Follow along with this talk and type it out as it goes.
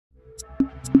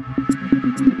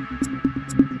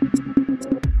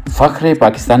Fakhre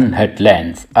Pakistan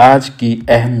headlines आज की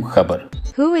अहम खबर।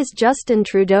 Who is Justin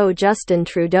Trudeau? Justin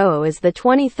Trudeau is the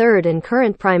 23rd and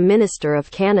current Prime Minister of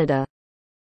Canada.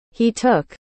 He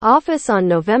took office on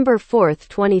November 4,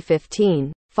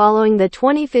 2015, following the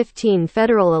 2015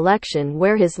 federal election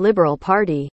where his Liberal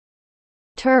Party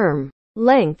term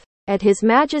length, at His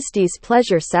Majesty's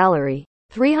pleasure salary,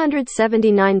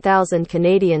 $379,000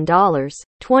 Canadian dollars,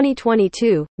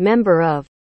 2022, Member of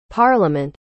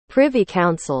Parliament, Privy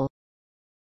Council,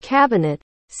 Cabinet,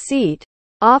 Seat,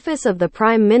 Office of the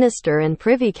Prime Minister and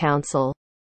Privy Council.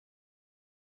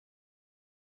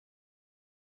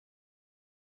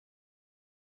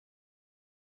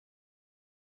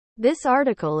 This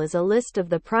article is a list of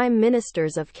the Prime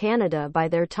Ministers of Canada by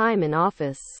their time in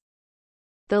office.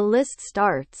 The list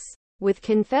starts with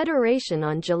Confederation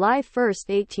on July 1,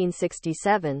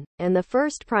 1867, and the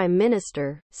first Prime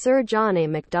Minister, Sir John A.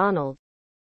 Macdonald.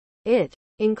 It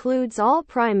includes all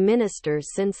Prime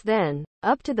Ministers since then,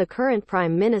 up to the current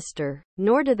Prime Minister,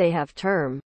 nor do they have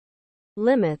term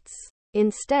limits.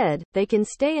 Instead, they can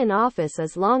stay in office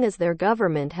as long as their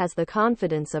government has the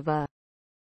confidence of a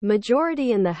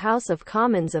majority in the House of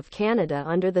Commons of Canada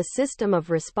under the system of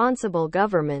responsible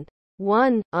government.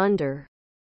 1. Under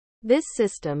this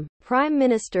system, Prime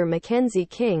Minister Mackenzie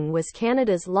King was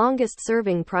Canada's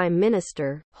longest-serving Prime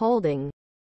Minister, holding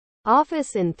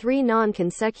office in 3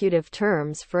 non-consecutive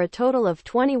terms for a total of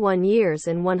 21 years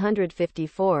and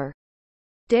 154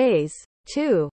 days. 2.